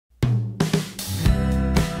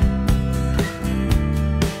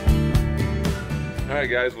Alright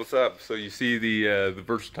guys, what's up? So you see the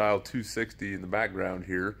Versatile 260 in the background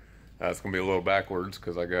here. It's going to be a little backwards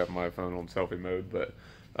because I got my phone on selfie mode, but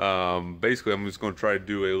basically I'm just going to try to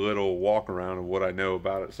do a little walk around of what I know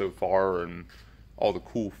about it so far and all the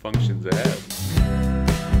cool functions it has.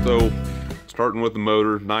 So starting with the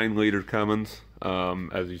motor, 9-liter Cummins,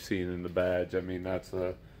 as you've seen in the badge. I mean, that's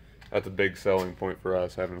a big selling point for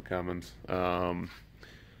us, having a Cummins.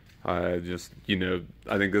 I just,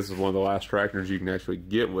 I think this is one of the last tractors you can actually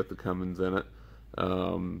get with the Cummins in it.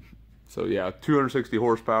 So yeah, 260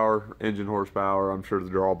 horsepower, engine horsepower. I'm sure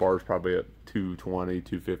the drawbar is probably at 220,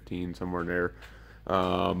 215, somewhere in there.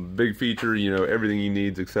 Big feature, everything you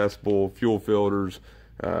need is accessible. Fuel filters,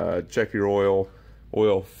 check your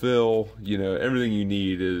oil fill, everything you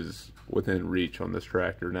need is within reach on this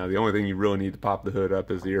tractor. Now, the only thing you really need to pop the hood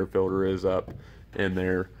up is the air filter is up in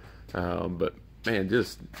there. But man,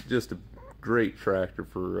 just a great tractor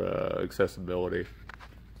for accessibility.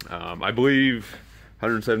 I believe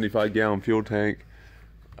 175 gallon fuel tank.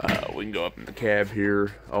 We can go up in the cab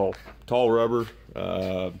here. Oh, tall rubber.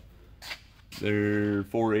 They're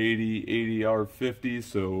 480 80R50,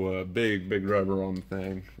 so big rubber on the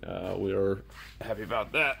thing. We are happy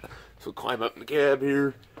about that. So climb up in the cab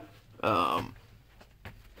here. So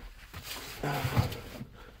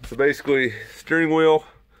basically, steering wheel,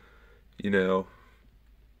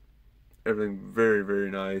 everything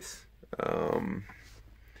very nice.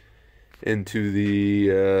 Into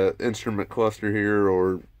the instrument cluster here,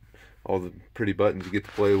 or all the pretty buttons you get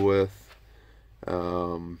to play with.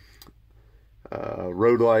 Road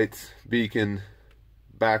lights, beacon,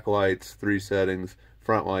 back lights, 3 settings,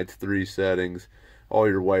 front lights, 3 settings, all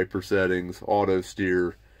your wiper settings, auto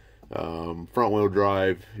steer, front wheel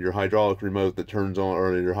drive, your hydraulic remote that turns on,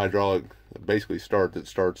 or your hydraulic basically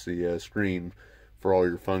starts the screen for all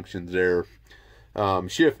your functions there.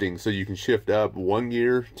 Shifting, so you can shift up 1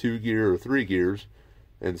 gear, 2 gear, or 3 gears,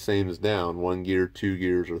 and same as down, 1 gear, 2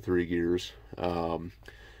 gears, or 3 gears.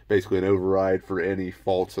 Basically an override for any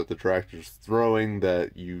faults that the tractor's throwing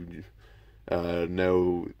that you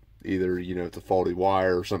know, either it's a faulty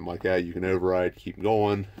wire or something like that. You can override, keep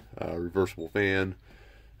going, reversible fan,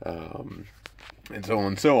 and so on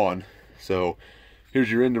and so on. So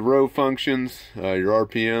here's your end of row functions, your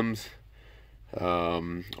RPMs,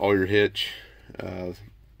 all your hitch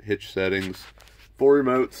settings, 4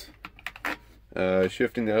 remotes,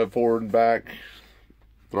 shifting forward and back,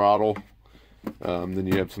 throttle. Then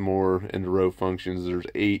you have some more end of row functions. There's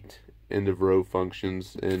 8 end of row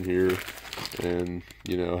functions in here, and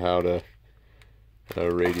how to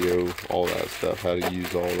radio, all that stuff, how to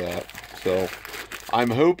use all that. So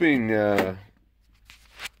I'm hoping to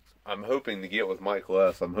get with Mike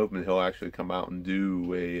Less. I'm hoping he'll actually come out and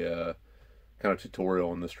do a kind of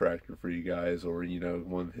tutorial on this tractor for you guys, or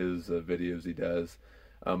one of his videos he does.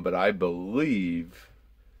 But I believe,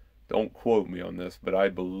 don't quote me on this, but I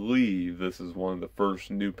believe this is one of the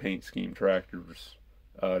first new paint scheme tractors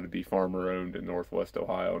to be farmer owned in Northwest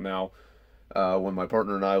Ohio. Now, when my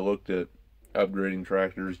partner and I looked at upgrading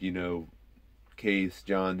tractors, Case,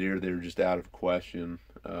 John Deere, they were just out of question.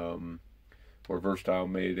 Where Versatile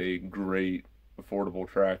made a great affordable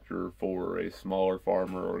tractor for a smaller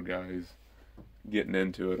farmer or guys getting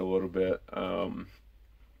into it a little bit.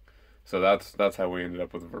 So that's how we ended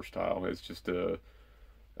up with the Versatile. It's just a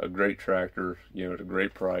great tractor, at a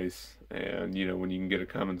great price, and when you can get a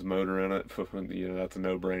Cummins motor in it, that's a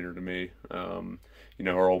no-brainer to me.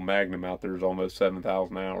 Our old Magnum out there is almost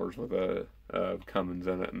 7,000 hours with a Cummins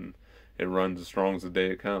in it, and it runs as strong as the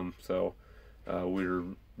day it comes. So we're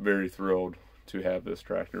very thrilled to have this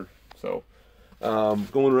tractor. So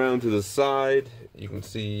going around to the side, you can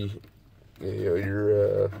see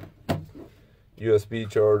your USB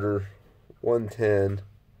charger, 110,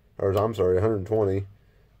 or I'm sorry, 120.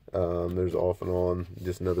 There's off and on,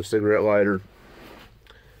 just another cigarette lighter.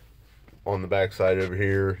 On the back side over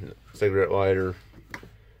here, cigarette lighter,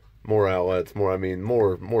 more outlets,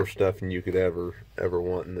 more stuff than you could ever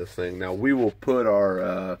want in this thing. Now we will put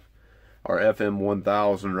our FM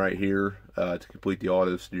 1000 right here to complete the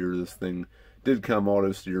auto steer. This thing did come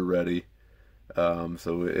auto steer ready,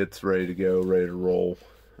 so it's ready to go, ready to roll.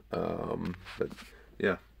 But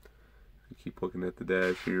yeah, keep looking at the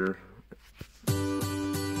dash here.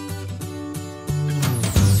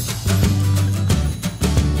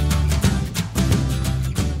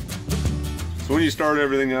 So when you start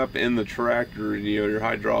everything up in the tractor, your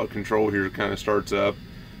hydraulic control here kind of starts up.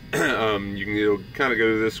 You can kind of go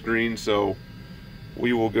to this screen, so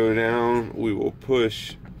we will go down, we will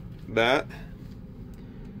push that,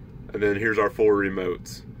 and then here's our 4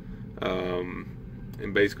 remotes.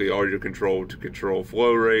 and basically all your control to control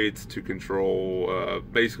flow rates, to control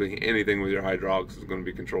basically anything with your hydraulics is going to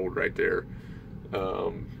be controlled right there.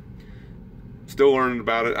 Still learning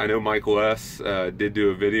about it. I know Michael S. Did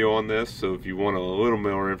do a video on this, so if you want a little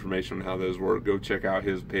more information on how those work, go check out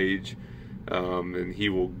his page, and he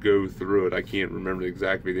will go through it. I can't remember the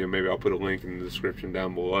exact video. Maybe I'll put a link in the description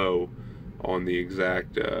down below on the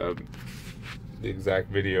exact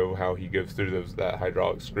video, how he goes through that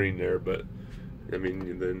hydraulic screen there. But I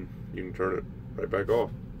mean, then you can turn it right back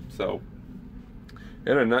off. So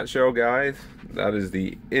in a nutshell, guys, that is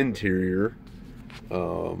the interior.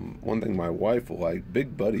 One thing my wife will like,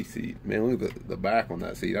 big buddy seat. Man, look at the back on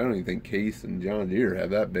that seat. I don't even think Case and John Deere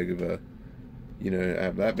have that big of a,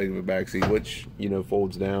 back seat, which,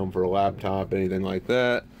 folds down for a laptop, anything like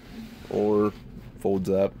that, or folds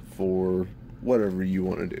up for whatever you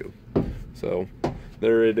want to do. So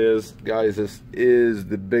there it is, guys. This is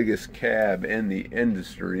the biggest cab in the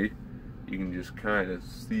industry. You can just kind of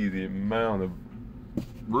see the amount of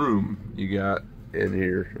room you got in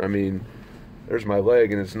here. I mean, there's my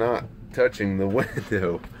leg and it's not touching the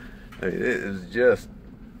window. I mean, it is just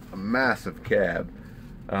a massive cab.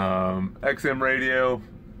 XM radio,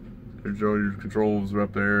 there's all your controls are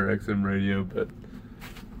up there, XM radio. But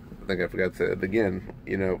I think I forgot to say that again.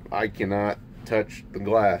 I cannot touch the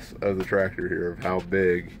glass of the tractor here of how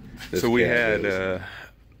big this cab is.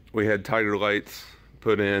 We had Tiger lights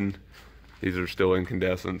put in. These are still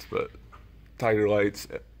incandescents, but Tiger lights,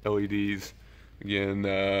 LEDs. Again,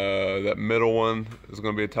 that middle one is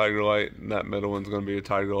going to be a Tiger light, and that middle one's going to be a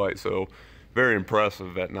Tiger light. So very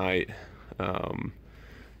impressive at night.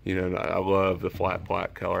 I love the flat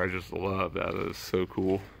black color. I just love that. It's so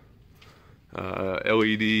cool.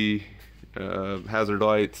 LED hazard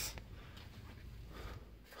lights.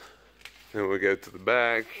 Then we go to the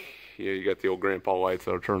back. Yeah, you got the old grandpa lights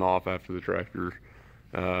that'll turn off after the tractor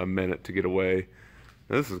minute to get away.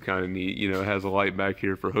 This is kind of neat. It has a light back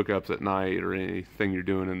here for hookups at night or anything you're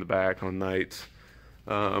doing in the back on nights.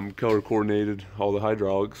 Color coordinated, all the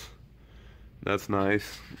hydraulics. That's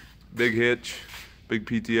nice. Big hitch, big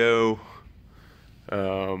PTO.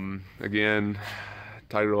 Again,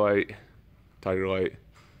 Tiger light,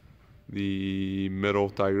 the middle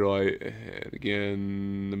Tiger light, and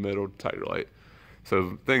again the middle Tiger light. So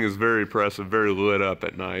the thing is very impressive, very lit up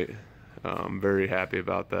at night. Very happy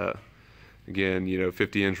about that. Again,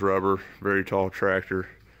 50-inch rubber, very tall tractor.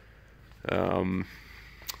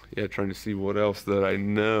 Yeah, trying to see what else that I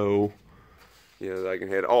know, that I can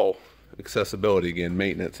hit. Oh, accessibility again,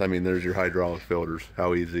 maintenance. I mean, there's your hydraulic filters.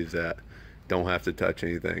 How easy is that? Don't have to touch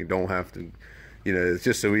anything. Don't have to, it's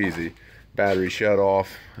just so easy. Battery shut off,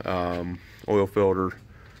 oil filter.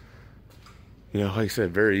 Like I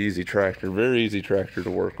said, very easy tractor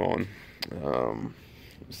to work on.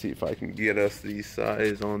 See if I can get us the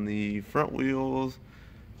size on the front wheels.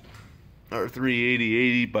 Our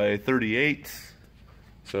 380/80 by 38.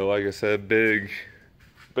 So like I said, big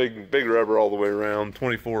rubber all the way around,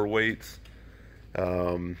 24 weights. I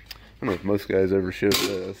don't know if most guys ever show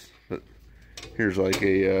this, but here's like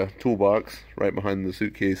a toolbox right behind the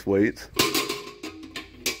suitcase weights.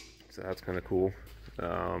 So that's kind of cool.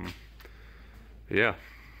 Yeah,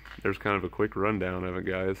 there's kind of a quick rundown of it,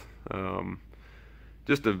 guys.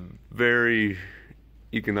 Just a very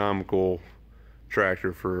economical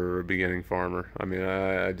tractor for a beginning farmer. I mean,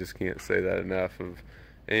 I just can't say that enough.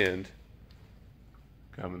 And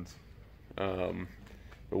Cummins. But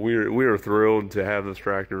we are thrilled to have this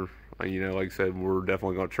tractor. Like I said, we're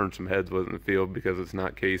definitely going to turn some heads with it in the field because it's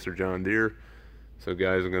not Case or John Deere. So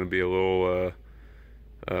guys are going to be a little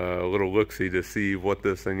look-see to see what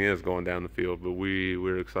this thing is going down the field. But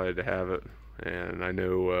we're excited to have it, and I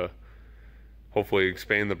know hopefully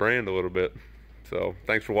expand the brand a little bit. So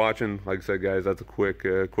thanks for watching. Like I said, guys, that's a quick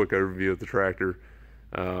overview of the tractor.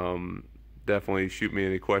 Definitely shoot me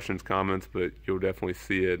any questions, comments, but you'll definitely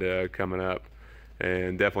see it coming up,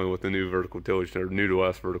 and definitely with the new vertical tillage, or new to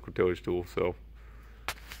us vertical tillage tool. So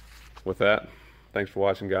with that, thanks for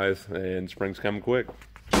watching, guys, and spring's coming quick.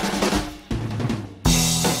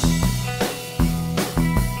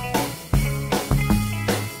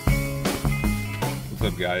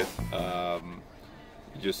 What's up, guys?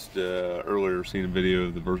 Just earlier seen a video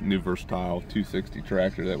of the new Versatile 260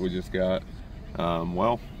 tractor that we just got.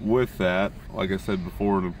 Well, with that, like I said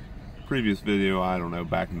before in a previous video, I don't know,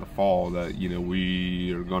 back in the fall, that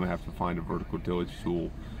we are going to have to find a vertical tillage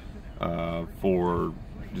tool for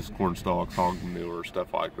just corn stalks, hog manure,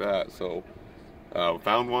 stuff like that. So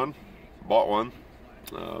found one, bought one,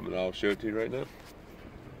 and I'll show it to you right now.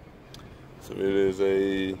 So it is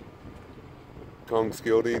a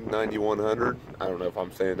Kongskilde 9100. I don't know if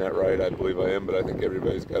I'm saying that right. I believe I am, but I think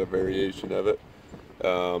everybody's got a variation of it.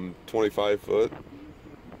 25 foot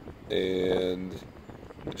and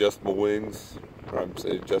adjustable wings, or I'm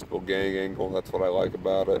saying adjustable gang angle. That's what I like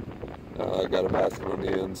about it. I got a basket on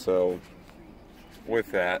the end, so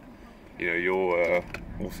with that, you know,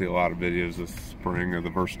 we'll see a lot of videos this spring of the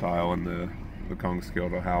Versatile and the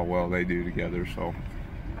Kongskilde, how well they do together. So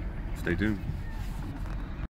stay tuned.